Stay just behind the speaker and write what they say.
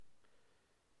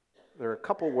There are a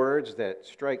couple words that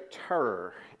strike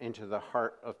terror into the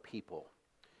heart of people.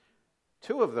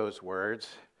 Two of those words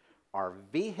are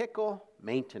vehicle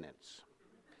maintenance.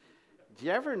 Do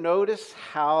you ever notice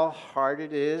how hard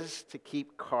it is to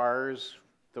keep cars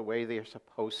the way they're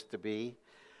supposed to be?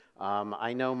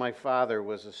 I know my father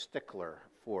was a stickler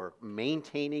for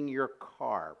maintaining your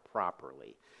car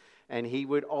properly. And he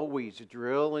would always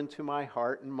drill into my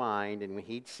heart and mind, and when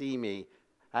he'd see me,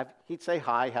 he'd say,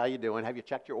 "Hi, how you doing? Have you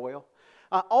checked your oil?"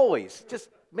 Always, just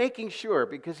making sure,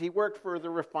 because he worked for the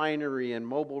refinery and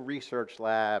mobile research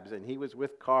labs, and he was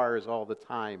with cars all the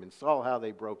time and saw how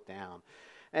they broke down.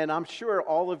 And I'm sure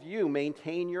all of you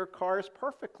maintain your cars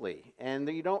perfectly, and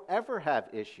you don't ever have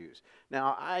issues.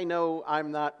 Now, I know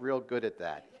I'm not real good at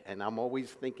that, and I'm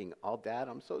always thinking, "Oh, Dad,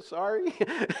 I'm so sorry."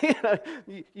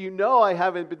 you know I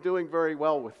haven't been doing very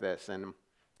well with this, and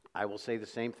I will say the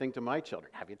same thing to my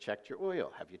children. "Have you checked your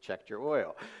oil? Have you checked your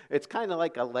oil?" It's kind of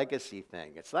like a legacy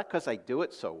thing. It's not because I do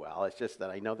it so well. It's just that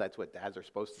I know that's what dads are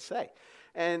supposed to say.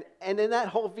 And in that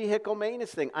whole vehicle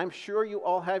maintenance thing, I'm sure you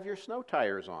all have your snow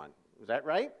tires on. Is that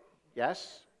right?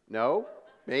 Yes? No?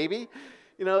 Maybe?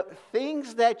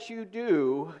 Things that you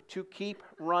do to keep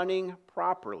running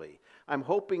properly. I'm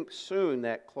hoping soon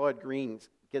that Claude Green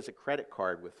gets a credit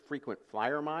card with frequent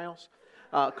flyer miles.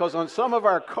 Because on some of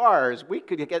our cars, we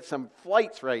could get some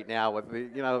flights right now with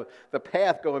the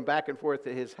path going back and forth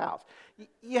to his house.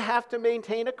 You have to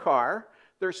maintain a car.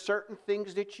 There's certain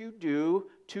things that you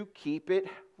do to keep it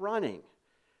running.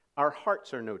 Our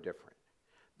hearts are no different.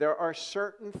 There are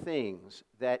certain things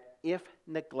that, if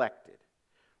neglected,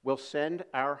 will send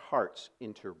our hearts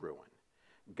into ruin.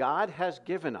 God has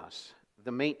given us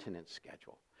the maintenance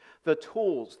schedule, the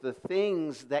tools, the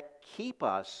things that keep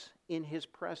us in His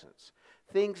presence,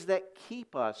 things that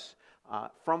keep us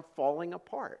from falling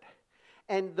apart.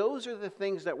 And those are the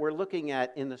things that we're looking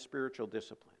at in the spiritual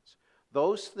disciplines.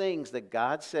 Those things that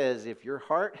God says, if your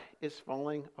heart is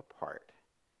falling apart,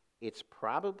 it's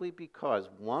probably because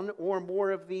one or more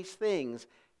of these things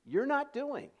you're not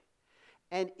doing.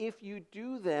 And if you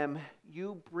do them,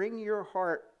 you bring your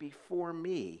heart before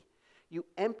me. You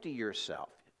empty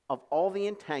yourself of all the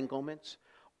entanglements,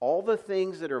 all the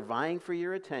things that are vying for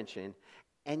your attention,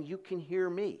 and you can hear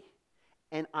me,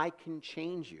 and I can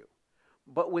change you.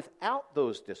 But without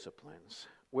those disciplines,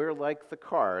 we're like the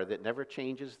car that never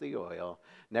changes the oil,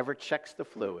 never checks the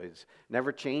fluids,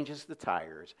 never changes the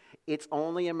tires. It's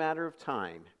only a matter of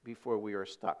time before we are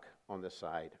stuck on the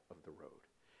side of the road.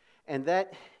 And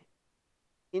that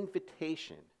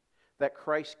invitation that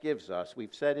Christ gives us,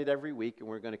 we've said it every week and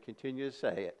we're going to continue to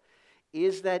say it,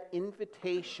 is that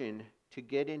invitation to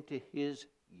get into His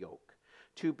yoke,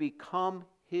 to become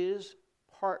His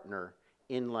partner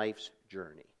in life's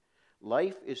journey.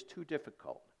 Life is too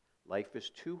difficult. Life is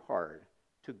too hard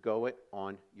to go it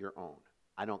on your own.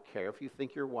 I don't care if you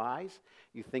think you're wise,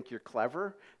 you think you're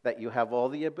clever, that you have all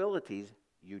the abilities.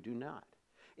 You do not.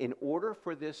 In order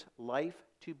for this life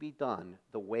to be done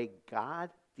the way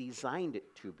God designed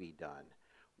it to be done,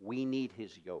 we need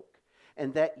His yoke.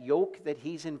 And that yoke that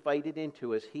He's invited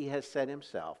into, as He has said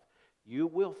Himself, you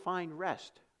will find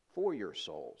rest for your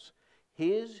souls.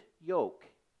 His yoke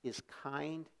is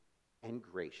kind and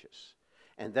gracious.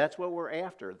 And that's what we're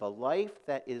after, the life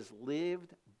that is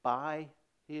lived by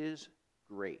His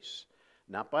grace.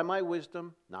 Not by my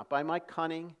wisdom, not by my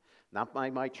cunning, not by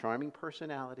my charming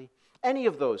personality, any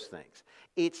of those things.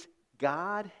 It's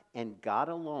God, and God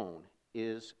alone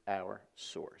is our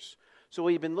source. So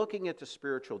we've been looking at the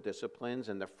spiritual disciplines,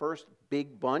 and the first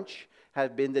big bunch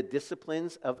have been the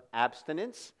disciplines of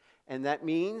abstinence, and that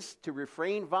means to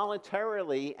refrain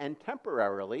voluntarily and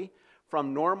temporarily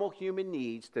from normal human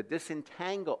needs, to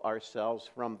disentangle ourselves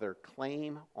from their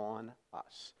claim on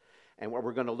us. And what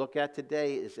we're going to look at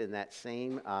today is in that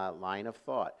same line of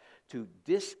thought, to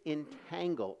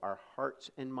disentangle our hearts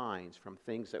and minds from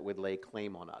things that would lay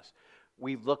claim on us.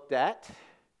 We've looked at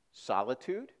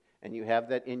solitude, and you have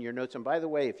that in your notes. And by the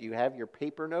way, if you have your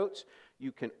paper notes,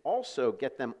 you can also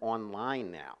get them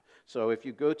online now. So if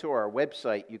you go to our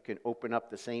website, you can open up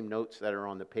the same notes that are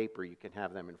on the paper. You can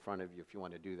have them in front of you if you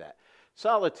want to do that.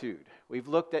 Solitude. We've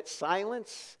looked at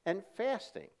silence and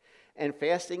fasting. And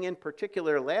fasting in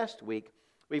particular last week,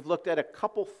 we've looked at a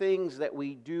couple things that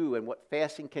we do and what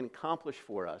fasting can accomplish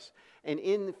for us. And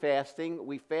in fasting,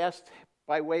 we fast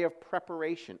by way of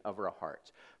preparation of our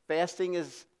hearts. Fasting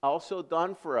is also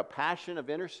done for a passion of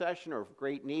intercession or of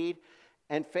great need.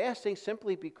 And fasting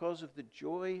simply because of the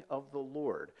joy of the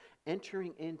Lord,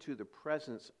 entering into the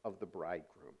presence of the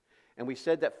bridegroom. And we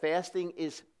said that fasting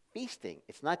is feasting.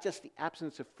 It's not just the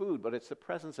absence of food, but it's the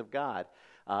presence of God.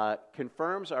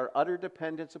 Confirms our utter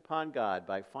dependence upon God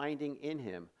by finding in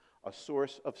Him a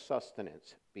source of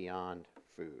sustenance beyond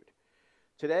food.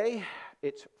 Today,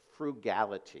 it's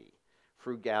frugality.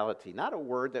 Frugality, not a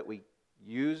word that we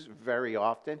use very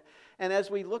often. And as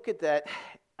we look at that,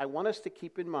 I want us to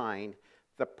keep in mind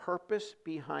the purpose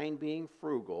behind being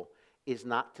frugal is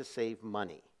not to save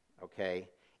money, okay?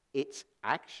 It's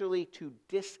actually to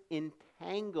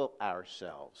disentangle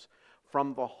ourselves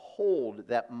from the hold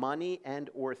that money and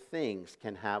or things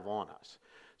can have on us.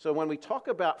 So when we talk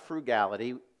about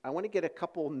frugality, I want to get a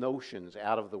couple notions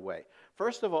out of the way.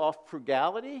 First of all,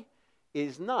 frugality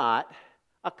is not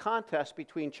a contest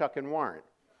between Chuck and Warren,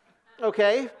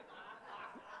 okay?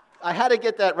 I had to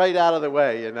get that right out of the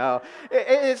way, you know.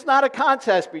 It's not a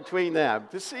contest between them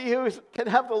to see who can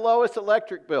have the lowest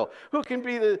electric bill, who can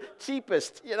be the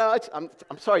cheapest. You know, I'm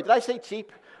sorry, did I say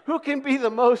cheap? Who can be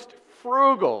the most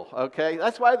frugal, okay?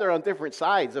 That's why they're on different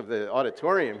sides of the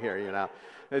auditorium here, you know.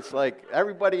 It's like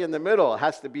everybody in the middle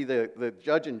has to be the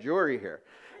judge and jury here.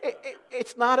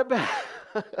 It's not about...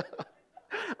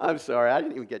 I'm sorry, I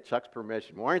didn't even get Chuck's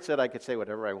permission. Warren said I could say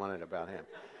whatever I wanted about him.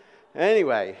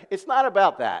 Anyway, it's not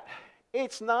about that.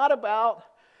 It's not about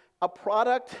a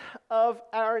product of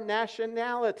our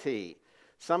nationality.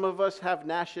 Some of us have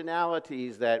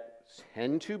nationalities that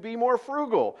tend to be more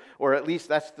frugal, or at least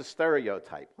that's the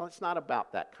stereotype. Well, it's not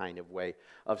about that kind of way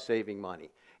of saving money.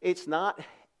 It's not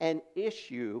an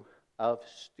issue of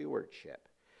stewardship.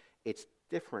 It's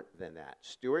different than that.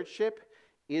 Stewardship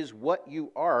is what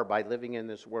you are by living in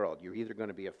this world. You're either going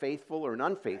to be a faithful or an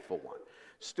unfaithful one.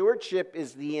 Stewardship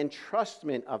is the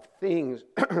entrustment of things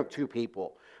to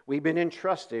people. We've been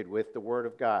entrusted with the Word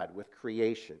of God, with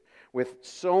creation, with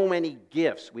so many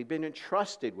gifts. We've been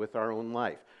entrusted with our own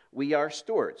life. We are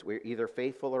stewards. We're either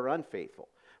faithful or unfaithful.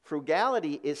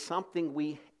 Frugality is something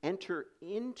we enter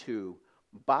into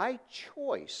by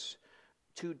choice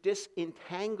to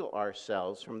disentangle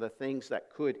ourselves from the things that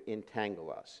could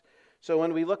entangle us. So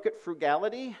when we look at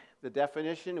frugality, the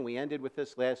definition, and we ended with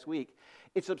this last week,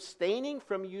 it's abstaining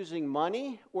from using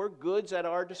money or goods at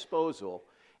our disposal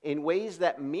in ways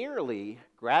that merely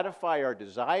gratify our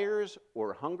desires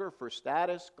or hunger for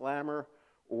status, glamour,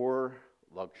 or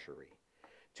luxury.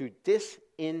 To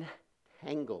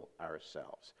disentangle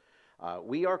ourselves.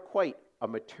 We are quite a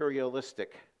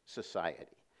materialistic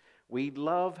society. We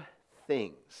love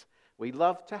things. We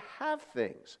love to have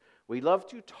things. We love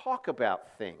to talk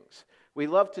about things. We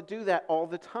love to do that all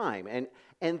the time.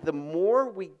 And the more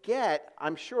we get,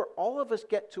 I'm sure all of us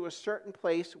get to a certain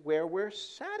place where we're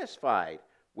satisfied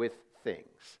with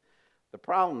things. The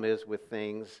problem is with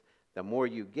things, the more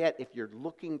you get, if you're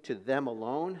looking to them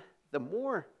alone, the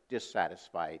more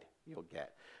dissatisfied you'll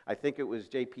get. I think it was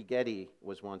J.P. Getty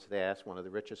was once asked, one of the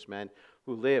richest men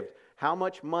who lived, how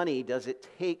much money does it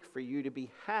take for you to be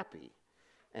happy?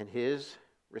 And his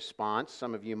response,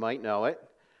 some of you might know it,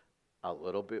 a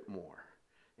little bit more.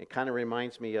 It kind of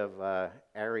reminds me of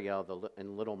Ariel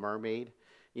in Little Mermaid.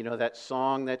 You know that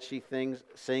song that she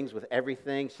sings with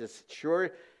everything? She says,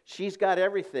 sure, she's got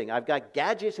everything. I've got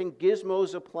gadgets and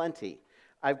gizmos aplenty.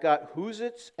 I've got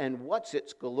who's-its and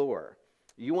what's-its galore.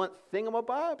 You want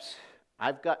thingamabobs?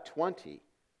 I've got 20.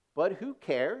 But who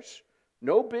cares?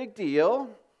 No big deal.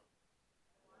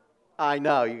 I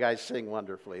know, you guys sing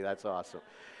wonderfully. That's awesome.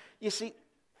 You see,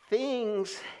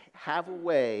 things have a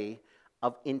way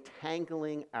of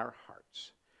entangling our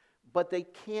hearts, but they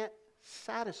can't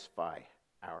satisfy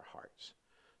our hearts.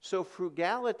 So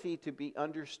frugality, to be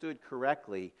understood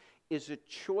correctly, is a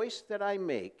choice that I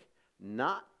make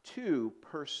not to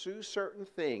pursue certain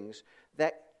things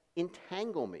that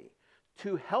entangle me,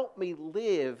 to help me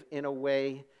live in a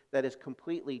way that is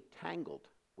completely tangled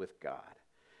with God.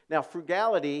 Now,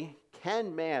 frugality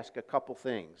can mask a couple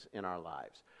things in our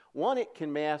lives. One, it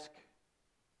can mask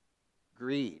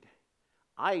greed.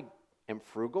 I am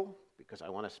frugal because I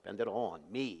want to spend it all on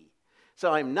me.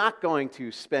 So I'm not going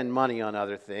to spend money on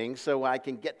other things so I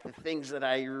can get the things that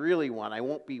I really want. I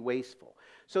won't be wasteful.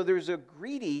 So there's a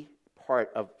greedy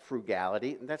part of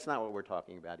frugality, and that's not what we're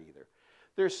talking about either.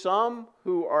 There's some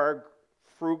who are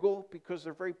frugal because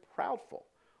they're very proudful.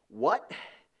 What?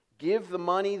 Give the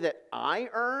money that I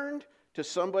earned to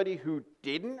somebody who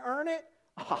didn't earn it?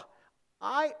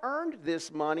 I earned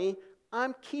this money.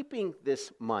 I'm keeping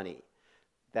this money.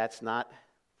 That's not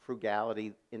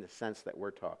frugality in the sense that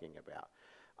we're talking about.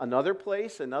 Another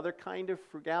place, another kind of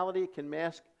frugality can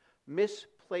mask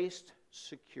misplaced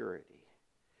security.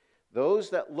 Those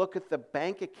that look at the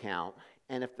bank account,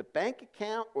 and if the bank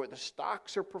account or the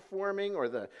stocks are performing or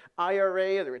the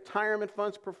IRA or the retirement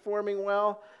fund's performing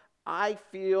well, I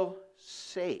feel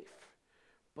safe.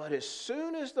 But as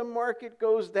soon as the market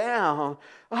goes down,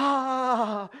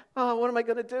 what am I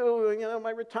going to do? My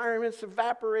retirement's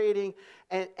evaporating.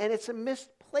 And it's a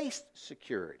misplaced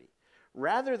security.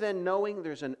 Rather than knowing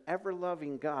there's an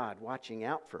ever-loving God watching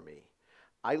out for me,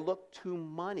 I look to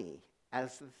money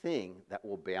as the thing that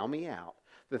will bail me out,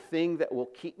 the thing that will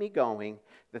keep me going,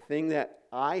 the thing that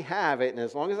I have it, and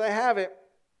as long as I have it,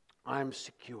 I'm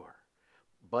secure.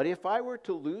 But if I were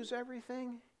to lose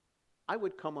everything, I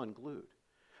would come unglued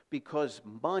because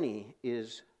money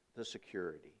is the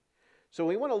security. So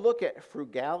we want to look at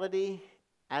frugality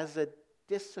as a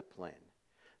discipline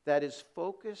that is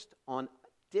focused on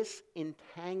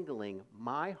disentangling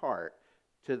my heart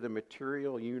to the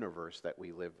material universe that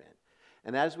we live in.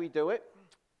 And as we do it,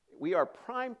 we are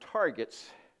prime targets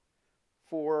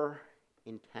for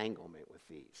entanglement with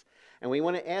these. And we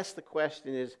want to ask the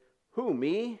question is, who,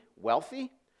 me,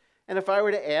 wealthy? And if I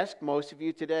were to ask most of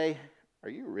you today, are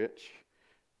you rich?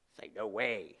 Say, no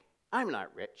way, I'm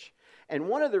not rich. And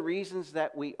one of the reasons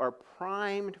that we are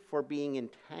primed for being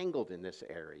entangled in this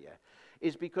area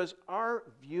is because our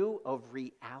view of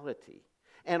reality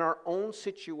and our own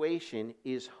situation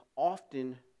is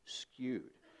often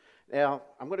skewed. Now,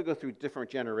 I'm going to go through different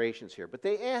generations here, but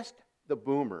they asked the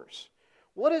boomers,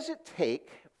 what does it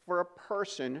take for a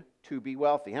person to be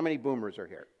wealthy? How many boomers are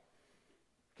here?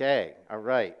 Okay, all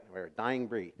right, we're a dying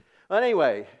breed.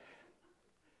 Anyway,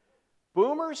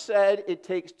 boomers said it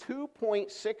takes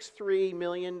 $2.63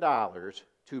 million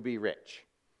to be rich.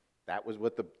 That was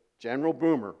what the general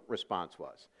boomer response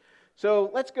was. So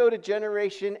let's go to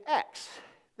Generation X.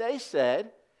 They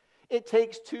said it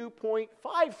takes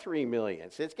 $2.53 million.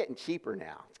 So it's getting cheaper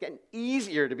now. It's getting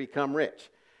easier to become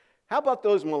rich. How about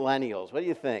those millennials? What do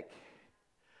you think?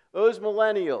 Those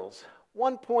millennials,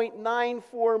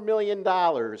 $1.94 million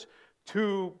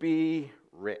to be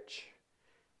rich.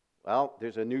 Well,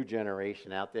 there's a new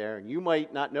generation out there, and you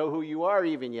might not know who you are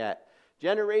even yet.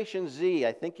 Generation Z,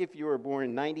 I think if you were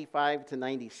born 95 to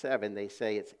 97, they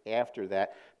say it's after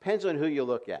that. Depends on who you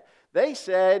look at. They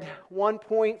said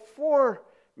 $1.4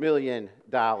 million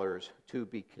to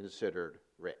be considered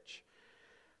rich.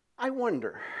 I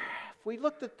wonder, if we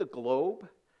looked at the globe,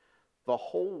 the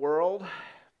whole world,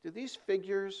 do these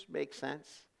figures make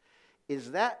sense?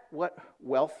 Is that what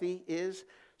wealthy is?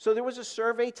 So there was a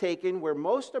survey taken where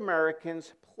most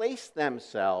Americans placed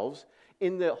themselves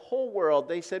in the whole world.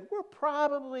 They said we're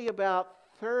probably about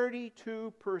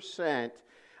 32%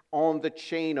 on the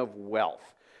chain of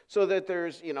wealth. So that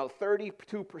there's,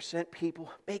 32% people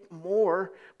make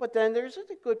more, but then there's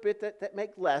a good bit that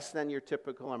make less than your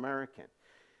typical American.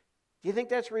 Do you think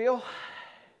that's real?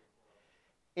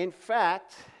 In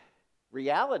fact,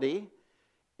 reality,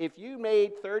 if you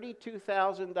made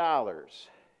 $32,000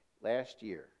 last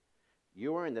year,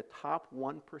 you are in the top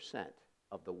 1%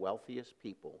 of the wealthiest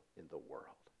people in the world.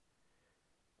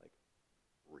 Like,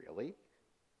 really?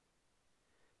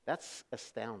 That's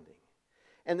astounding.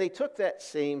 And they took that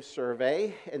same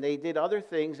survey and they did other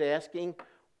things asking,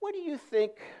 what do you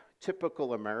think,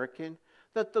 typical American,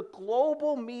 that the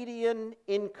global median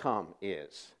income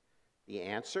is? The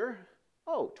answer,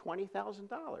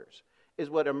 $20,000 is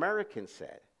what Americans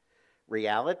said.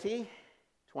 Reality,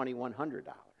 $2,100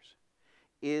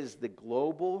 is the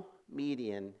global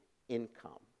median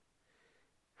income.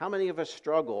 How many of us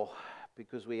struggle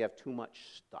because we have too much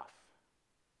stuff?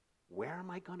 Where am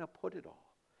I going to put it all?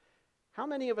 How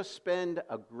many of us spend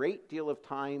a great deal of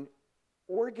time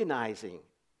organizing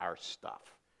our stuff?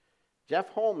 Jeff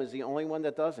Holm is the only one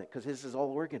that doesn't because his is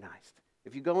all organized.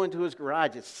 If you go into his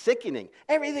garage, it's sickening.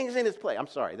 Everything's in its place. I'm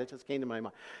sorry, that just came to my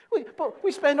mind. But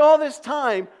we spend all this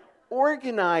time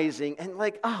organizing and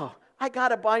I got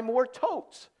to buy more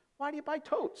totes. Why do you buy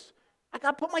totes? I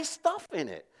got to put my stuff in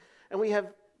it. And we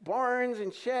have barns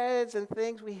and sheds and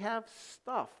things. We have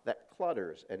stuff that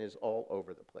clutters and is all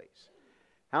over the place.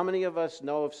 How many of us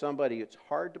know of somebody it's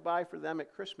hard to buy for them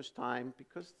at Christmas time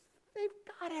because they've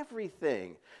got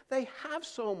everything. They have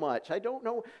so much. I don't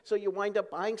know. So you wind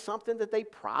up buying something that they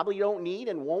probably don't need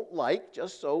and won't like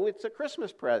just so it's a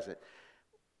Christmas present.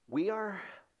 We are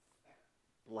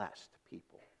blessed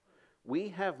people. We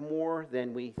have more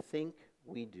than we think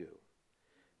we do.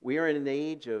 We are in an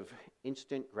age of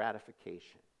instant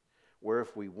gratification, where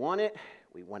if we want it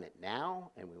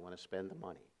now, and we want to spend the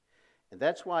money. And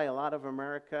that's why a lot of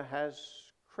America has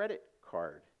credit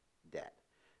card debt.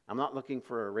 I'm not looking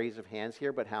for a raise of hands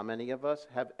here, but how many of us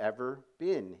have ever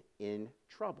been in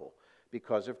trouble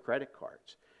because of credit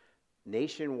cards?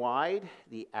 Nationwide,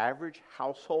 the average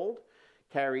household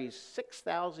carries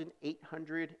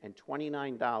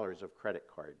 $6,829 of credit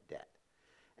card debt.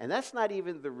 And that's not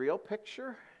even the real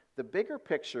picture. The bigger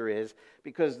picture is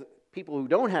because people who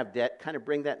don't have debt kind of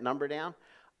bring that number down.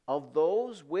 Of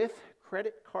those with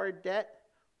credit card debt,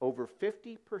 over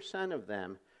 50% of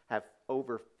them have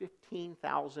over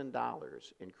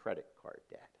 $15,000 in credit card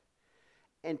debt.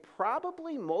 And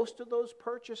probably most of those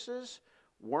purchases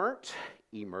weren't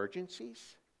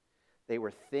emergencies. They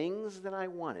were things that I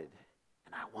wanted,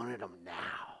 and I wanted them now.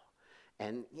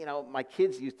 And, my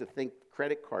kids used to think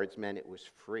credit cards meant it was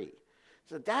free.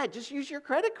 So, Dad, just use your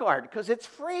credit card because it's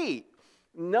free.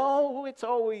 No, it's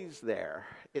always there.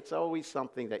 It's always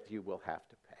something that you will have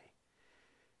to pay.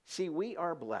 See, we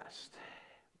are blessed.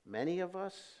 Many of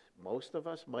us, most of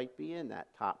us might be in that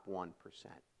top 1%.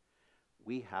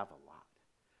 We have a lot.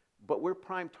 But we're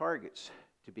prime targets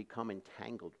to become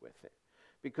entangled with it.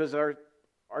 Because our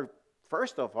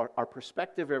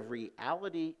perspective of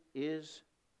reality is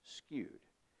skewed.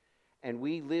 And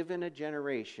we live in a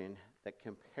generation that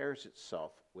compares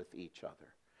itself with each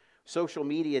other. Social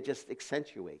media just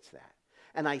accentuates that.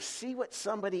 And I see what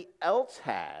somebody else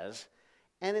has,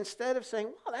 and instead of saying,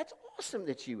 well, that's awesome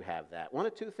that you have that, one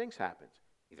of two things happens.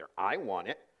 Either I want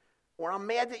it, or I'm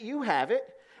mad that you have it,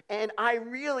 and I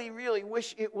really, really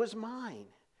wish it was mine.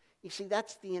 You see,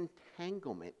 that's the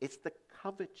entanglement. It's the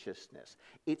covetousness.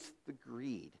 It's the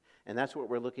greed. And that's what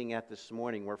we're looking at this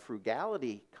morning, where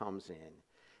frugality comes in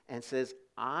and says,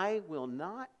 I will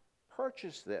not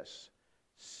purchase this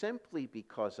simply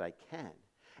because I can.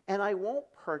 And I won't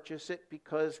purchase it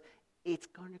because it's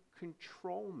going to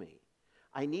control me.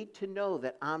 I need to know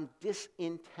that I'm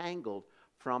disentangled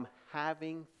from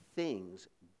having things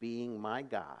being my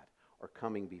God or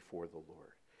coming before the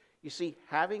Lord. You see,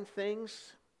 having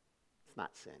things, it's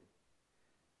not sin.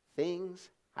 Things,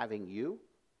 having you,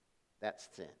 that's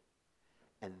sin.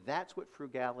 And that's what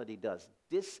frugality does,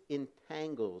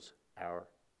 disentangles our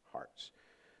hearts.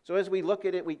 So as we look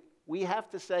at it, we have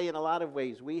to say in a lot of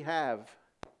ways, we have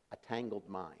a tangled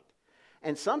mind.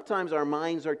 And sometimes our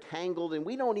minds are tangled and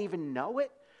we don't even know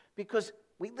it because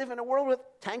we live in a world with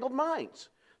tangled minds.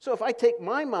 So if I take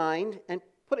my mind and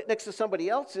put it next to somebody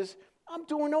else's, I'm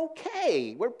doing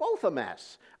okay. We're both a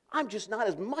mess. I'm just not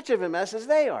as much of a mess as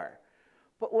they are.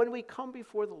 But when we come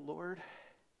before the Lord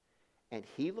and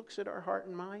He looks at our heart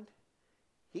and mind,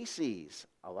 He sees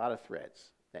a lot of threads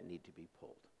that need to be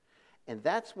pulled. And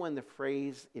that's when the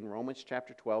phrase in Romans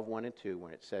chapter 12, 1 and 2,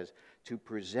 when it says, to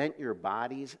present your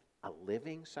bodies a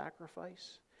living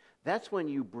sacrifice, that's when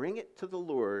you bring it to the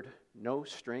Lord, no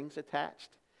strings attached,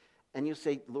 and you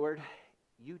say, Lord,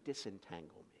 you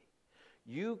disentangle me.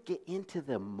 You get into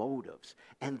the motives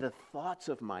and the thoughts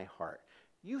of my heart.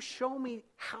 You show me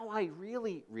how I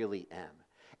really, really am.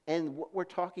 And what we're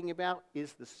talking about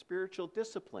is the spiritual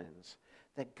disciplines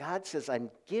that God says, I'm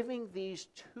giving these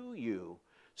to you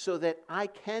so that I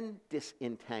can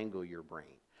disentangle your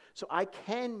brain. So I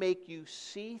can make you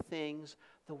see things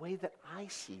the way that I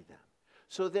see them.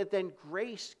 So that then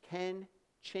grace can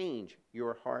change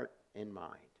your heart and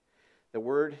mind. The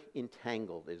word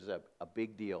entangled is a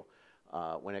big deal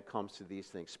when it comes to these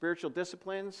things. Spiritual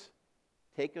disciplines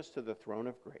take us to the throne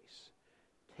of grace.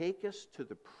 Take us to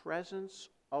the presence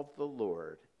of the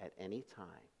Lord at any time.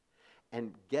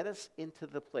 And get us into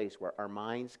the place where our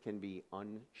minds can be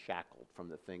unshackled from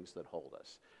the things that hold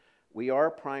us. We are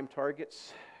prime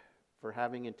targets for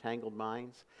having entangled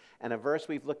minds. And a verse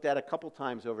we've looked at a couple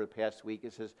times over the past week,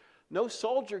 it says, no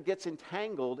soldier gets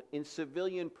entangled in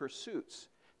civilian pursuits,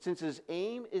 since his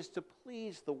aim is to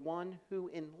please the one who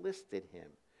enlisted him.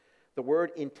 The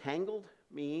word entangled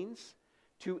means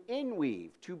to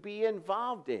inweave, to be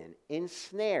involved in,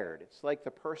 ensnared. It's like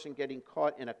the person getting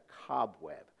caught in a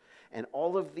cobweb. And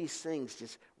all of these things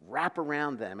just wrap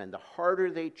around them. And the harder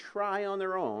they try on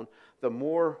their own, the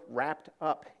more wrapped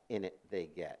up in it they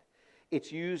get.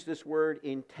 It's used, this word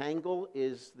entangle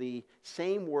is the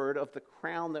same word of the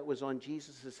crown that was on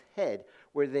Jesus' head,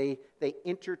 where they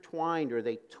intertwined or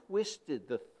they twisted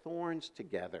the thorns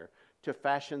together to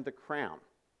fashion the crown.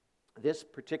 This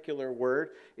particular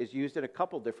word is used in a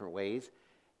couple different ways.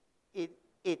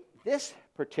 This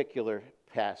particular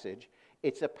passage,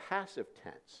 it's a passive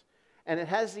tense. And it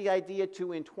has the idea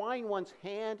to entwine one's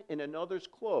hand in another's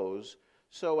clothes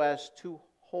so as to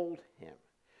hold him.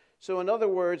 So in other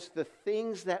words, the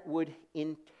things that would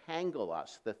entangle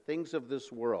us, the things of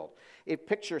this world.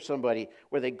 Picture somebody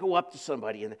where they go up to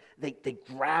somebody and they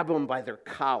grab them by their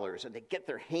collars and they get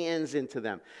their hands into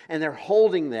them and they're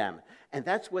holding them. And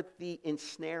that's what the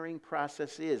ensnaring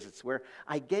process is. It's where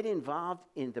I get involved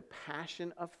in the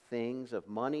passion of things, of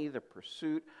money, the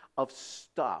pursuit of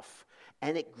stuff,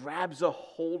 and it grabs a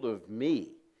hold of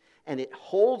me and it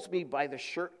holds me by the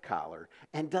shirt collar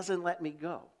and doesn't let me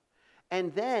go.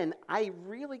 And then I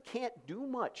really can't do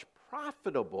much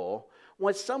profitable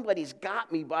when somebody's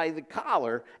got me by the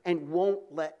collar and won't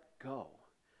let go.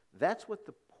 That's what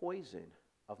the poison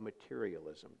of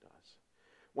materialism does.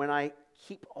 When I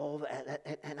keep all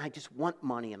that, and I just want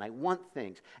money and I want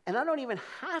things, and I don't even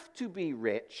have to be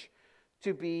rich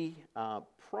to be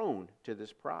prone to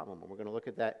this problem. And we're going to look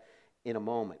at that in a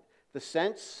moment. The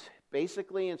sense,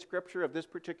 basically, in Scripture of this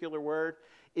particular word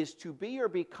is to be or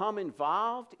become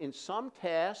involved in some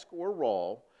task or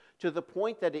role to the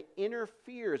point that it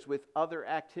interferes with other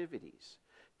activities,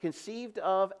 conceived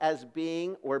of as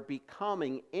being or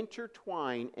becoming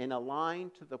intertwined and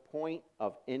aligned to the point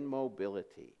of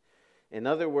immobility. In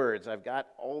other words, I've got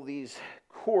all these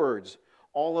cords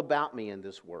all about me in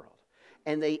this world,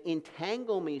 and they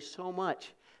entangle me so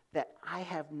much that I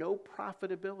have no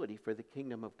profitability for the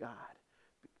kingdom of God.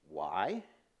 Why?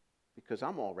 Because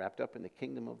I'm all wrapped up in the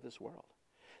kingdom of this world.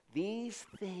 These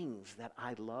things that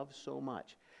I love so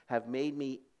much have made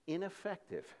me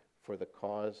ineffective for the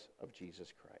cause of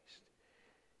Jesus Christ.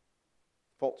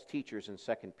 False teachers in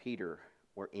 2 Peter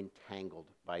were entangled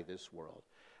by this world.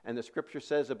 And the Scripture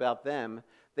says about them,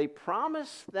 they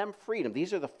promise them freedom.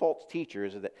 These are the false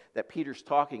teachers that Peter's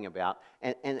talking about.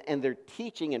 And they're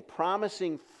teaching and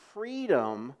promising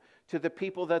freedom to the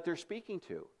people that they're speaking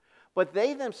to. But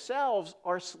they themselves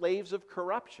are slaves of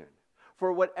corruption.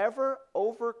 For whatever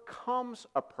overcomes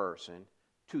a person,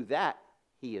 to that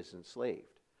he is enslaved.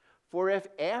 For if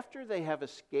after they have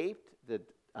escaped the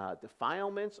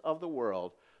defilements of the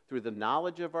world through the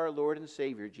knowledge of our Lord and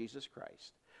Savior, Jesus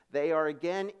Christ, they are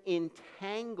again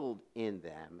entangled in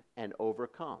them and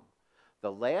overcome,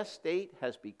 the last state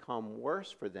has become worse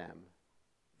for them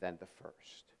than the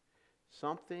first.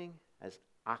 Something has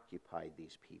occupied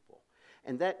these people.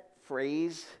 And that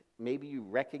phrase, maybe you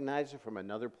recognize it from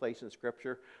another place in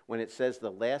Scripture, when it says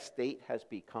the last state has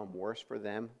become worse for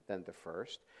them than the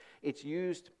first. It's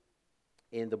used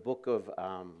in the book of,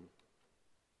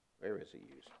 where is it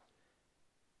used?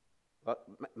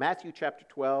 Matthew chapter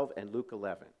 12 and Luke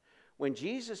 11. When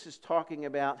Jesus is talking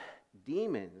about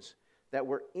demons that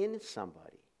were in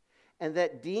somebody, and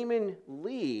that demon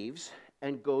leaves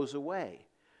and goes away,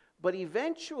 but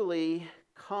eventually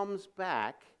comes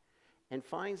back and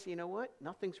finds, you know what?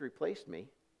 Nothing's replaced me.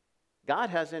 God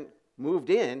hasn't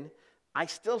moved in. I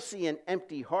still see an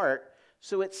empty heart.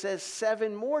 So it says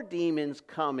 7 more demons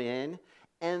come in,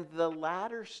 and the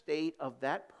latter state of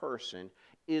that person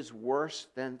is worse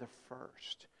than the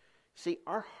first. See,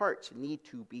 our hearts need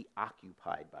to be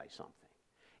occupied by something.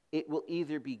 It will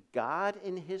either be God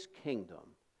and his kingdom,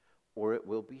 or it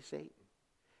will be Satan.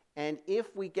 And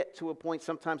if we get to a point,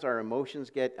 sometimes our emotions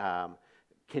get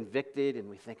convicted and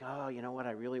we think, oh, you know what,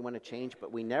 I really want to change,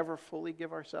 but we never fully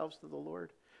give ourselves to the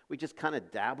Lord. We just kind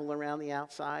of dabble around the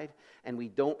outside and we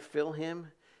don't fill him.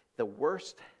 The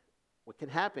worst, what can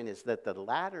happen is that the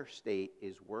latter state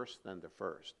is worse than the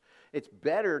first. It's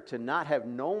better to not have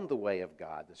known the way of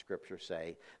God, the Scriptures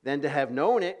say, than to have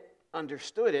known it,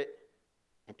 understood it,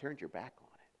 and turned your back on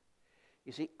it.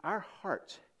 You see, our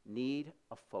hearts need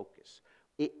a focus.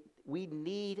 We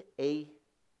need a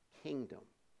kingdom.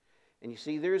 And you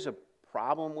see, there's a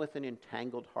problem with an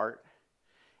entangled heart.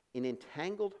 An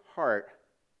entangled heart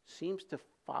seems to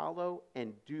follow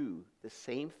and do the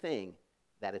same thing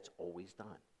that it's always done.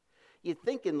 You'd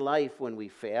think in life when we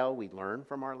fail, we learn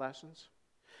from our lessons.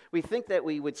 We think that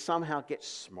we would somehow get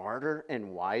smarter and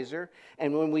wiser.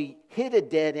 And when we hit a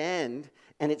dead end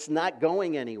and it's not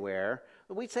going anywhere,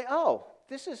 we'd say, oh,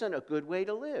 this isn't a good way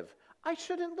to live. I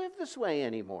shouldn't live this way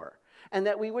anymore. And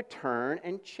that we would turn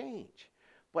and change.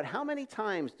 But how many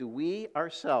times do we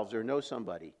ourselves or know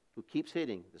somebody who keeps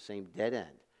hitting the same dead end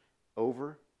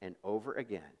over and over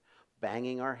again,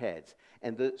 banging our heads?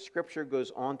 And the Scripture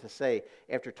goes on to say,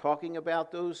 after talking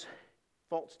about those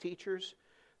false teachers,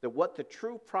 that what the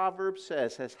true proverb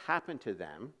says has happened to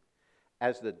them,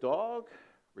 as the dog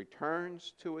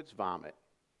returns to its vomit,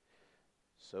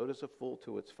 so does a fool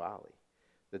to its folly.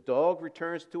 The dog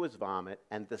returns to its vomit,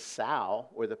 and the sow,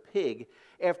 or the pig,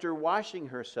 after washing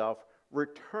herself,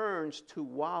 returns to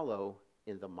wallow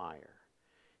in the mire.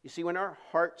 You see, when our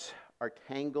hearts are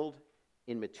tangled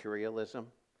in materialism,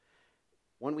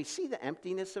 when we see the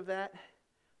emptiness of that,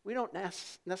 we don't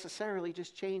necessarily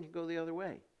just change and go the other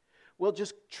way. We'll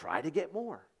just try to get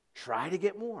more,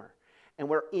 and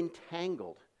we're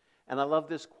entangled. And I love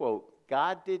this quote,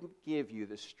 God didn't give you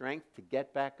the strength to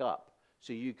get back up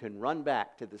so you can run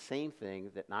back to the same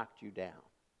thing that knocked you down.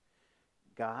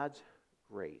 God's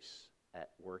grace at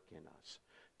work in us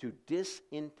to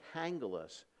disentangle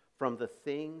us from the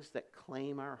things that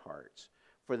claim our hearts,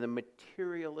 for the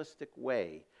materialistic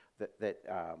way that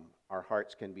our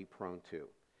hearts can be prone to.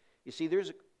 You see,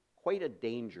 there's quite a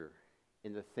danger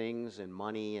in the things and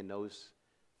money and those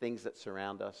things that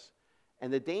surround us.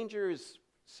 And the danger is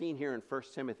seen here in 1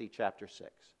 Timothy chapter 6.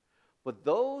 But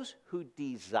those who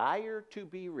desire to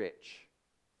be rich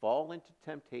fall into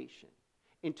temptation,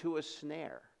 into a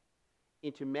snare,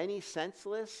 into many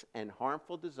senseless and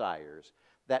harmful desires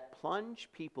that plunge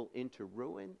people into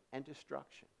ruin and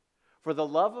destruction. For the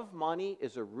love of money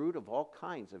is a root of all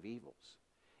kinds of evils.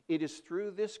 It is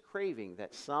through this craving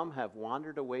that some have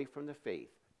wandered away from the faith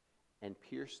and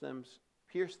pierced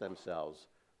themselves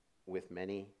with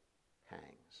many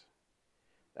pangs.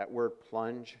 That word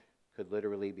plunge could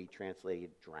literally be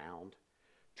translated drowned,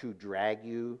 to drag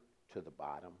you to the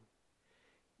bottom.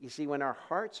 You see, when our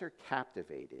hearts are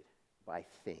captivated by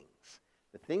things,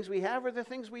 the things we have or the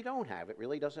things we don't have, it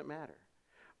really doesn't matter.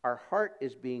 Our heart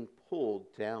is being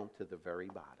pulled down to the very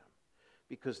bottom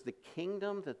because the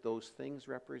kingdom that those things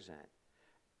represent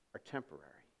are temporary.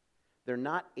 They're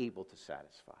not able to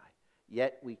satisfy,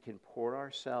 yet we can pour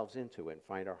ourselves into it and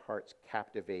find our hearts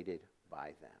captivated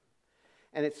by them.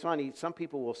 And it's funny, some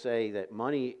people will say that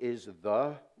money is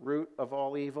the root of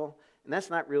all evil, and that's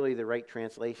not really the right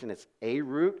translation. It's a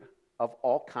root of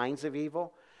all kinds of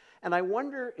evil. And I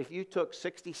wonder if you took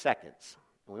 60 seconds,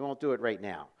 and we won't do it right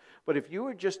now, but if you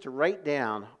were just to write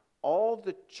down all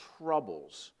the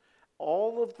troubles,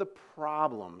 all of the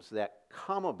problems that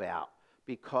come about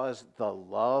because the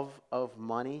love of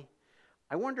money,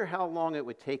 I wonder how long it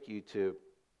would take you to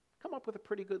come up with a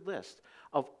pretty good list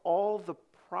of all the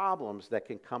problems that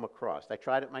can come across. I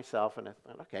tried it myself, and I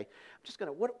thought, okay, I'm just going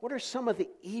to, what are some of the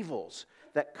evils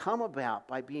that come about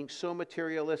by being so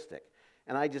materialistic?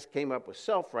 And I just came up with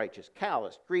self-righteous,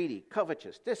 callous, greedy,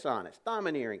 covetous, dishonest,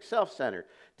 domineering, self-centered,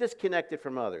 disconnected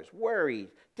from others, worried,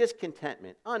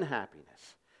 discontentment,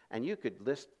 unhappiness. And you could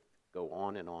go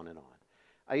on and on and on.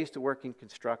 I used to work in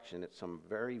construction at some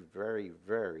very, very,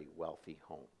 very wealthy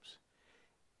homes.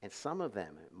 And some of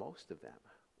them, most of them,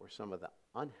 were some of the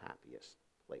unhappiest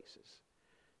places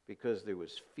because there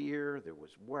was fear, there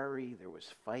was worry, there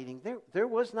was fighting. There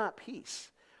was not peace.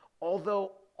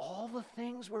 Although all the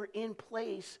things were in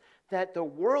place that the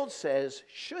world says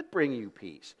should bring you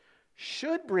peace,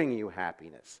 should bring you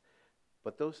happiness.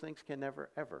 But those things can never,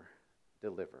 ever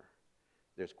deliver.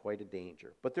 There's quite a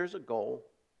danger. But there's a goal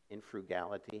in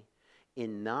frugality,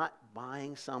 in not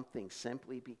buying something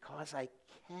simply because I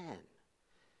can.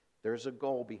 There's a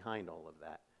goal behind all of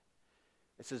that.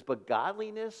 It says, but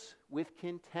godliness with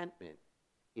contentment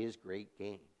is great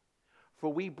gain.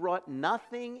 For we brought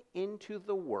nothing into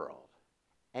the world,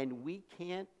 and we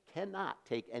cannot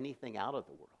take anything out of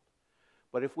the world.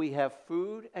 But if we have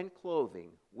food and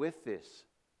clothing, with this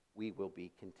we will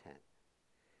be content.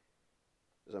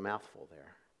 There's a mouthful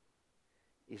there.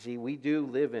 You see, we do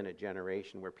live in a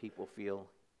generation where people feel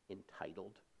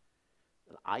entitled,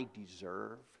 that I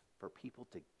deserve for people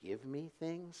to give me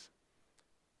things.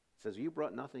 It says, you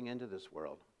brought nothing into this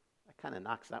world. That kind of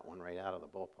knocks that one right out of the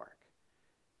ballpark.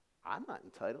 I'm not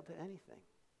entitled to anything.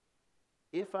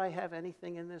 If I have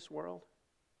anything in this world,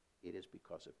 it is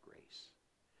because of grace.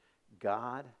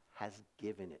 God has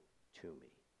given it to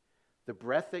me. The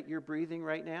breath that you're breathing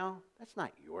right now, that's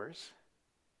not yours.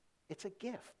 It's a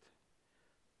gift.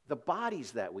 The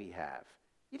bodies that we have,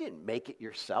 you didn't make it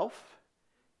yourself.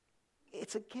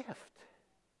 It's a gift.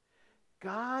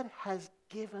 God has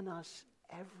given us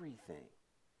everything.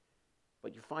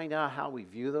 But you find out how we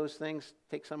view those things,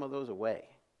 take some of those away.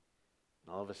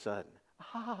 And all of a sudden,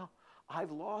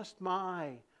 I've lost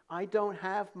my, I don't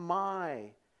have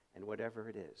my, and whatever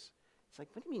it is. It's like,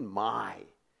 what do you mean my?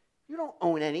 You don't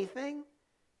own anything.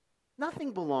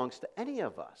 Nothing belongs to any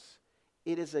of us.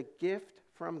 It is a gift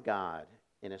from God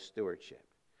in a stewardship.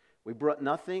 We brought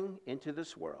nothing into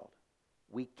this world.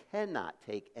 We cannot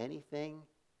take anything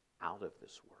out of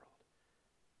this world.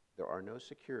 There are no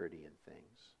security in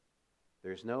things.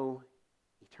 There's no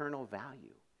eternal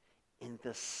value in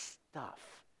the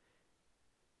stuff.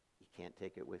 You can't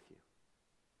take it with you.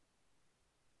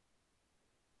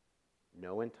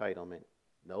 No entitlement,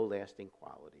 no lasting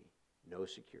quality, no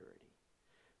security.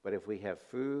 But if we have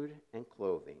food and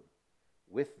clothing,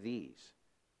 with these,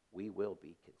 we will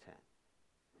be content.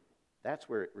 That's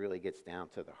where it really gets down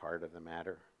to the heart of the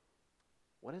matter.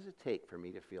 What does it take for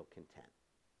me to feel content?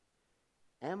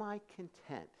 Am I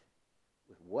content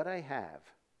with what I have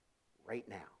right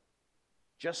now,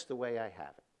 just the way I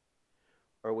have it?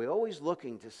 Or are we always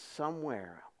looking to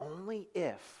somewhere, only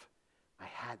if I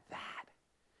had that,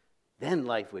 then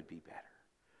life would be better.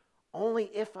 Only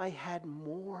if I had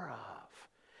more of.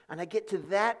 And I get to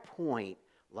that point,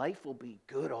 life will be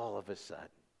good all of a sudden.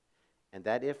 And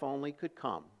that if only could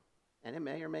come, and it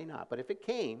may or may not, but if it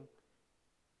came,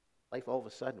 life all of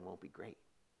a sudden won't be great.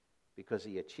 because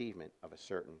of the achievement of a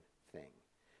certain thing.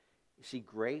 You see,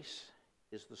 grace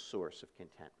is the source of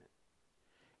contentment.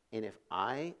 And if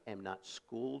I am not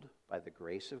schooled by the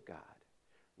grace of God,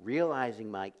 realizing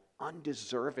my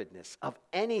undeservedness of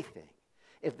anything,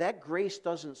 if that grace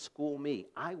doesn't school me,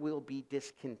 I will be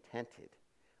discontented.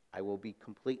 I will be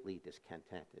completely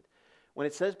discontented. When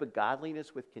it says, but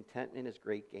godliness with contentment is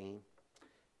great gain,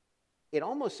 it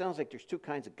almost sounds like there's two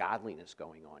kinds of godliness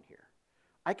going on here.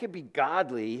 I could be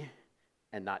godly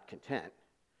and not content,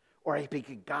 or I could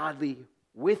be godly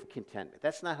with contentment.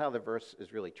 That's not how the verse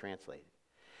is really translated.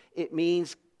 It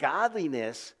means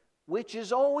godliness, which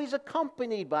is always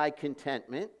accompanied by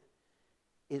contentment,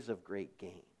 is of great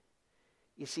gain.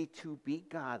 You see, to be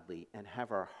godly and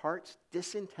have our hearts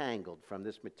disentangled from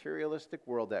this materialistic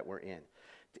world that we're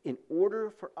in order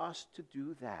for us to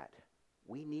do that,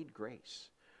 we need grace.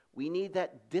 We need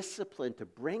that discipline to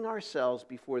bring ourselves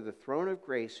before the throne of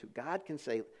grace, who God can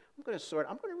say, I'm going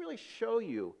to really show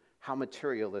you how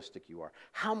materialistic you are,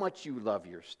 how much you love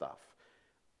your stuff.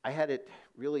 I had it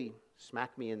really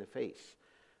smack me in the face,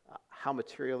 how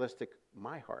materialistic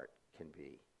my heart can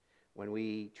be. When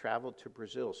we traveled to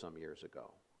Brazil some years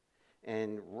ago,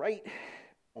 and right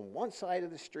on one side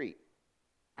of the street,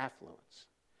 affluence.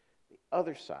 The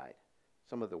other side,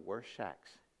 some of the worst shacks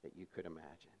that you could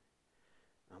imagine.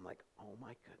 I'm like, oh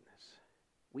my goodness,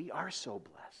 we are so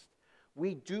blessed.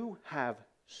 We do have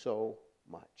so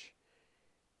much.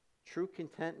 True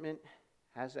contentment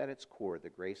has at its core the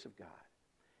grace of God.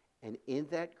 And in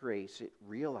that grace, it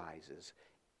realizes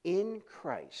in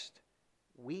Christ,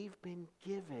 we've been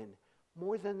given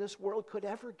more than this world could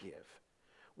ever give.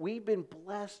 We've been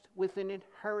blessed with an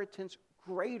inheritance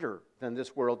greater than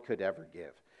this world could ever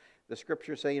give. The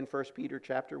scriptures say in 1 Peter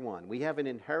chapter 1, we have an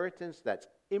inheritance that's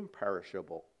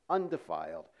imperishable,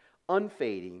 undefiled,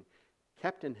 unfading,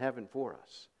 kept in heaven for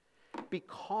us.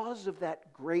 Because of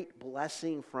that great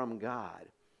blessing from God,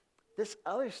 this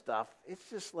other stuff, it's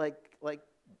just like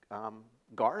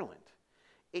garland.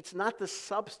 It's not the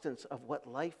substance of what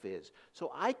life is.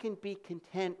 So I can be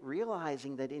content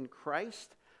realizing that in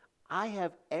Christ, I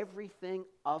have everything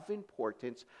of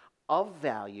importance, of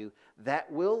value,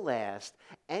 that will last.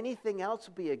 Anything else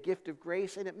will be a gift of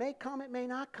grace, and it may come, it may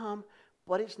not come,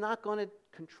 but it's not going to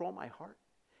control my heart.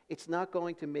 It's not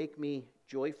going to make me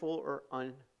joyful or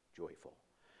unjoyful.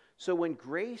 So when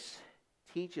grace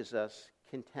teaches us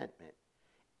contentment,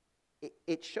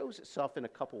 it shows itself in a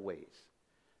couple ways.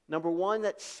 Number one,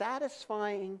 that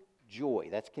satisfying joy,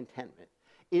 that's contentment,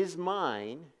 is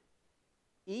mine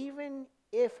even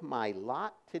if my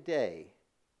lot today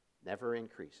never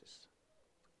increases.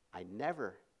 I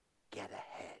never get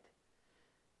ahead.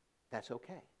 That's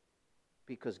okay,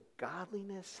 because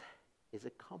godliness is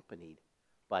accompanied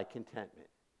by contentment.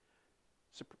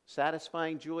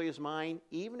 Satisfying joy is mine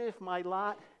even if my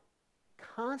lot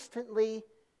constantly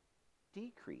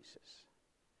decreases.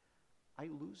 I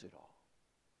lose it all.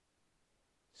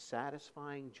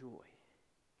 Satisfying joy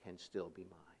can still be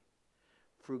mine.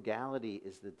 Frugality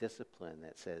is the discipline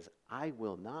that says, I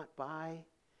will not buy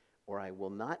or I will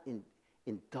not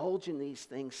indulge in these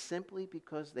things simply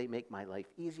because they make my life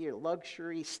easier.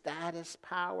 Luxury, status,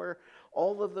 power,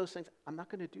 all of those things. I'm not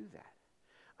going to do that.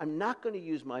 I'm not going to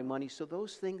use my money so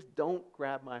those things don't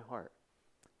grab my heart.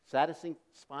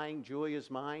 Satisfying joy is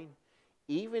mine,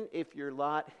 even if your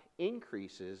lot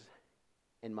increases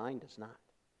and mine does not.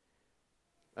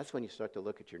 That's when you start to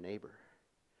look at your neighbor.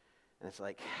 And it's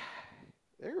like,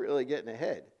 they're really getting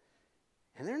ahead.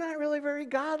 And they're not really very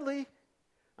godly.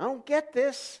 I don't get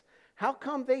this. How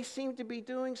come they seem to be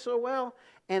doing so well?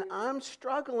 And I'm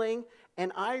struggling,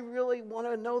 and I really want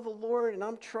to know the Lord, and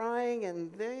I'm trying,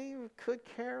 and they could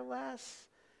care less.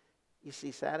 You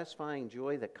see, satisfying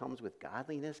joy that comes with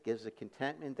godliness gives a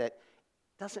contentment that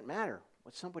doesn't matter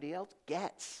what somebody else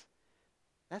gets.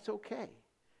 That's okay,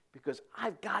 because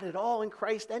I've got it all in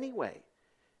Christ anyway.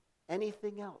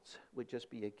 Anything else would just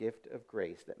be a gift of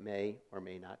grace that may or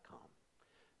may not come.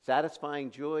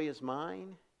 Satisfying joy is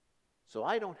mine, so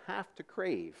I don't have to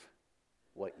crave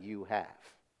what you have.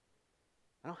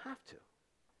 I don't have to,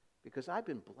 because I've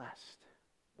been blessed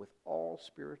with all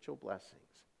spiritual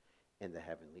blessings in the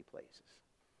heavenly places.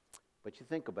 But you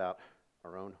think about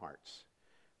our own hearts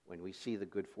when we see the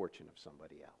good fortune of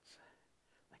somebody else.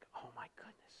 Like, oh my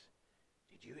goodness,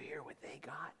 did you hear what they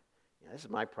got? You know, this is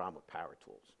my problem with power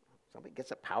tools. Somebody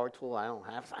gets a power tool I don't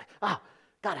have. It's like,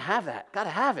 gotta have that,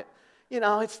 gotta have it. You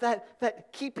know, it's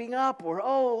that keeping up, or,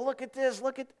 oh, look at this,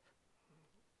 look at.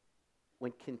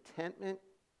 When contentment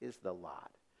is the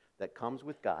lot that comes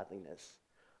with godliness,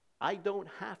 I don't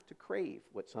have to crave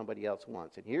what somebody else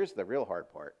wants. And here's the real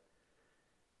hard part.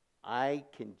 I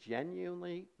can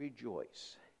genuinely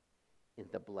rejoice in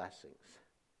the blessings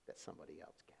that somebody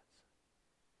else gets.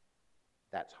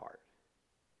 That's hard.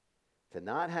 To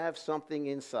not have something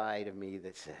inside of me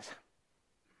that says,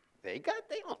 they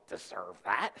don't deserve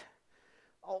that.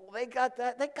 Oh, they got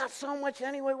that. They got so much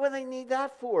anyway. What do they need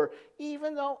that for?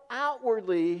 Even though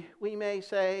outwardly we may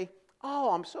say,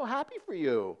 oh, I'm so happy for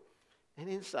you. And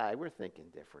inside we're thinking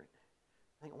different.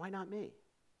 Why not me?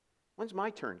 When's my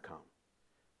turn come?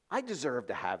 I deserve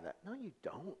to have that. No, you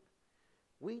don't.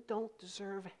 We don't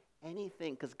deserve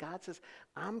anything because God says,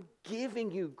 I'm giving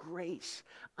you grace.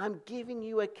 I'm giving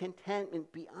you a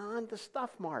contentment beyond the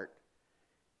stuff mart.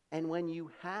 And when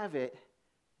you have it,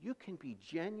 you can be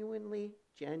genuinely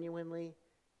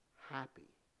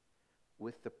happy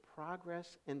with the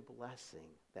progress and blessing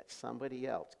that somebody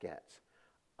else gets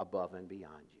above and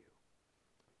beyond you.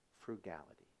 Frugality.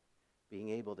 Being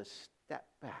able to step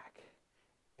back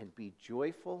and be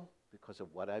joyful because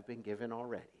of what I've been given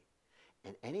already.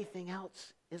 And anything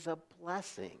else is a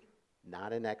blessing,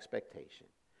 not an expectation.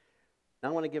 Now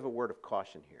I want to give a word of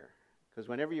caution here, because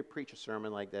whenever you preach a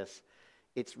sermon like this,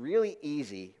 it's really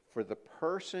easy for the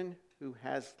person who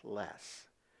has less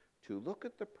to look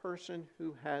at the person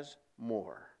who has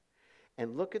more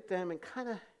and look at them and kind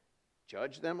of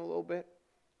judge them a little bit.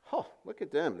 Oh, look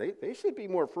at them. They should be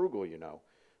more frugal, you know.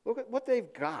 Look at what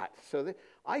they've got. So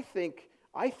I think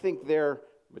they're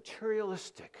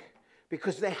materialistic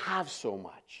because they have so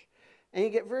much. And you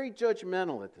get very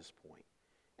judgmental at this point.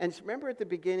 And remember at the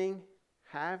beginning,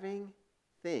 having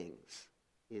things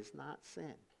is not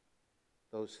sin.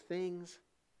 Those things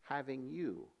having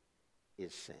you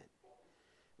is sin.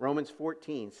 Romans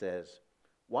 14 says,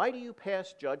 why do you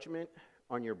pass judgment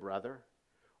on your brother?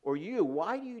 Or you,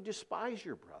 why do you despise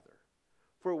your brother?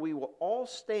 For we will all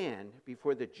stand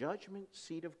before the judgment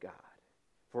seat of God.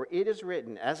 For it is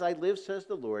written, as I live, says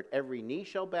the Lord, every knee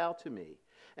shall bow to me,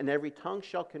 and every tongue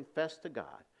shall confess to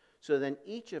God. So then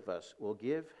each of us will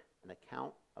give an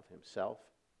account of himself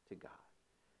to God.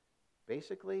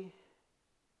 Basically,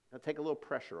 I'll take a little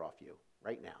pressure off you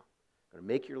right now. I'm going to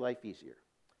make your life easier.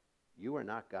 You are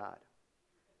not God.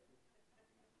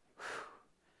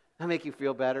 That'll make you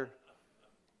feel better.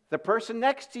 The person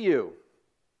next to you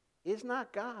is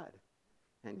not God.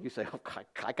 And you say, oh,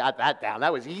 I got that down.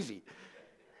 That was easy.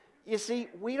 You see,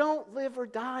 we don't live or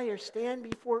die or stand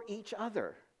before each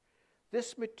other.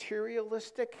 This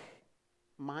materialistic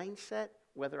mindset,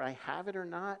 whether I have it or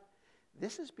not,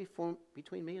 this is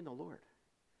between me and the Lord.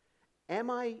 Am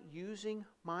I using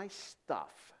my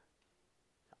stuff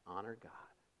to honor God?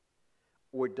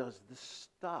 Or does the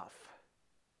stuff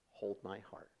hold my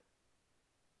heart?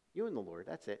 You and the Lord,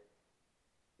 that's it.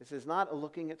 This is not a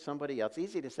looking at somebody else. It's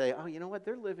easy to say, oh, you know what?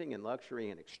 They're living in luxury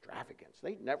and extravagance.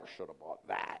 They never should have bought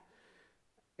that.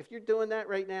 If you're doing that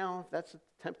right now, that's a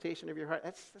temptation of your heart.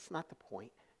 That's not the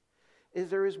point.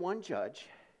 There is one judge,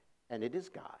 and it is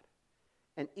God.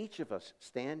 And each of us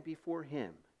stand before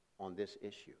him on this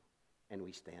issue. And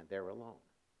we stand there alone,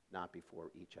 not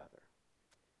before each other.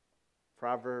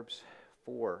 Proverbs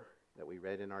 4 that we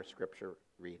read in our scripture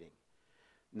reading.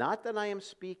 Not that I am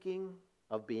speaking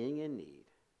of being in need,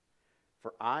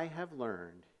 for I have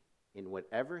learned in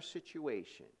whatever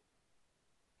situation,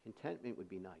 contentment would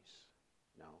be nice.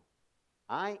 No.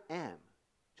 I am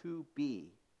to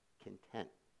be content,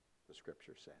 the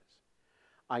scripture says.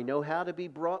 I know how to be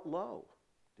brought low,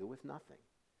 do with nothing.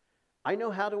 I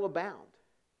know how to abound.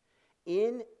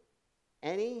 In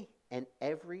any and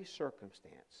every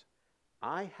circumstance,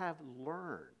 I have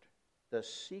learned the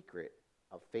secret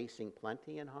of facing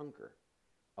plenty and hunger,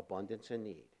 abundance and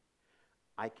need.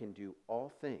 I can do all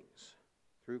things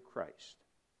through Christ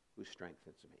who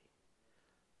strengthens me.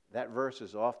 That verse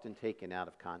is often taken out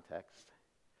of context.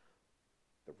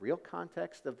 The real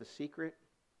context of the secret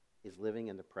is living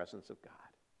in the presence of God.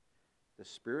 The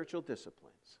spiritual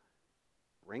disciplines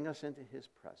bring us into his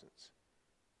presence.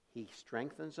 He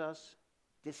strengthens us,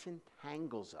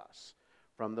 disentangles us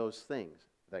from those things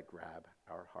that grab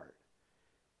our heart.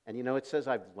 And you know, it says,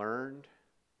 I've learned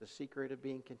the secret of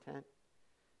being content.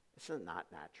 It's not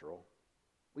natural.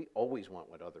 We always want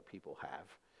what other people have.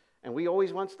 And we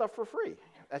always want stuff for free.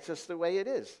 That's just the way it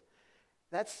is.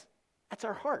 That's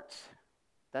our hearts.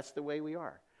 That's the way we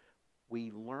are.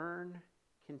 We learn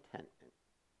contentment.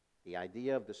 The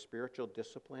idea of the spiritual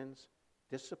disciplines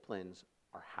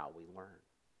are how we learn.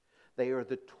 They are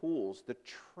the tools, the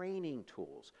training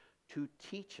tools to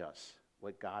teach us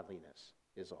what godliness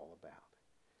is all about.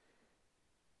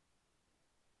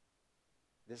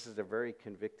 This is a very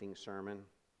convicting sermon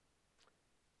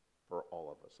for all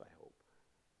of us, I hope.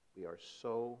 We are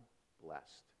so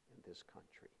blessed in this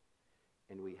country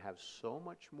and we have so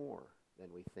much more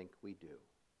than we think we do.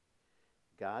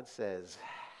 God says,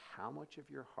 how much of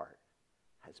your heart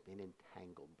has been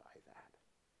entangled by that?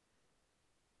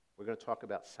 We're going to talk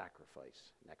about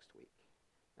sacrifice next week.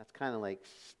 That's kind of like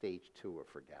stage 2 of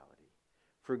frugality.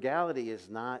 Frugality is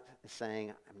not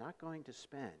saying, I'm not going to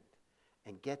spend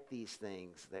and get these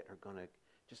things that are going to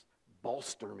just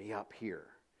bolster me up here.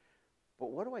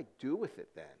 But what do I do with it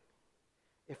then?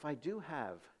 If I do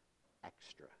have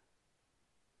extra,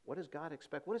 what does God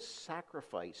expect? What does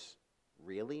sacrifice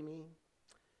really mean?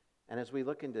 And as we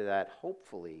look into that,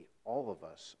 hopefully all of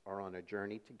us are on a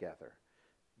journey together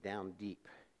down deep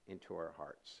into our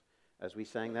hearts. As we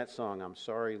sang that song, I'm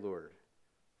sorry, Lord,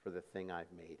 for the thing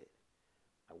I've made it.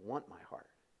 I want my heart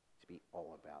to be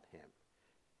all about him.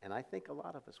 And I think a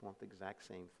lot of us want the exact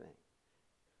same thing.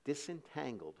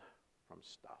 Disentangled from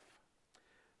stuff.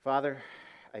 Father,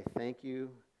 I thank you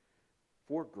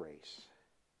for grace.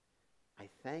 I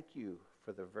thank you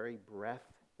for the very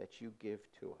breath that you give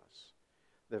to us,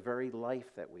 the very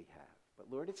life that we have.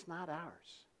 But Lord, it's not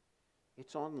ours.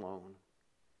 It's on loan.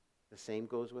 The same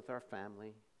goes with our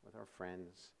family, with our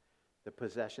friends, the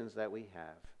possessions that we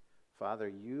have. Father,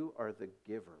 you are the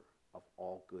giver of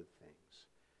all good things.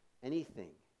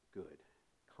 Anything good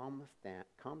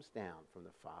comes down from the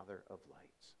Father of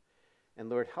lights. And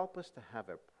Lord, help us to have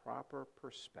a proper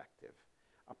perspective,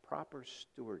 a proper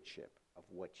stewardship of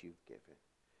what you've given.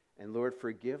 And Lord,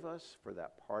 forgive us for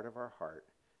that part of our heart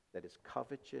that is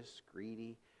covetous,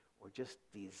 greedy, or just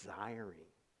desiring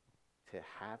to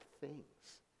have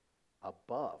things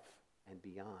above and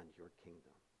beyond your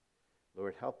kingdom.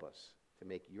 Lord, help us to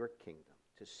make your kingdom,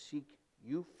 to seek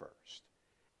you first,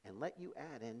 and let you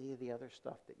add any of the other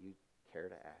stuff that you care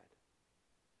to add.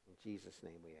 In Jesus'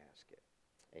 name we ask it.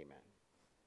 Amen.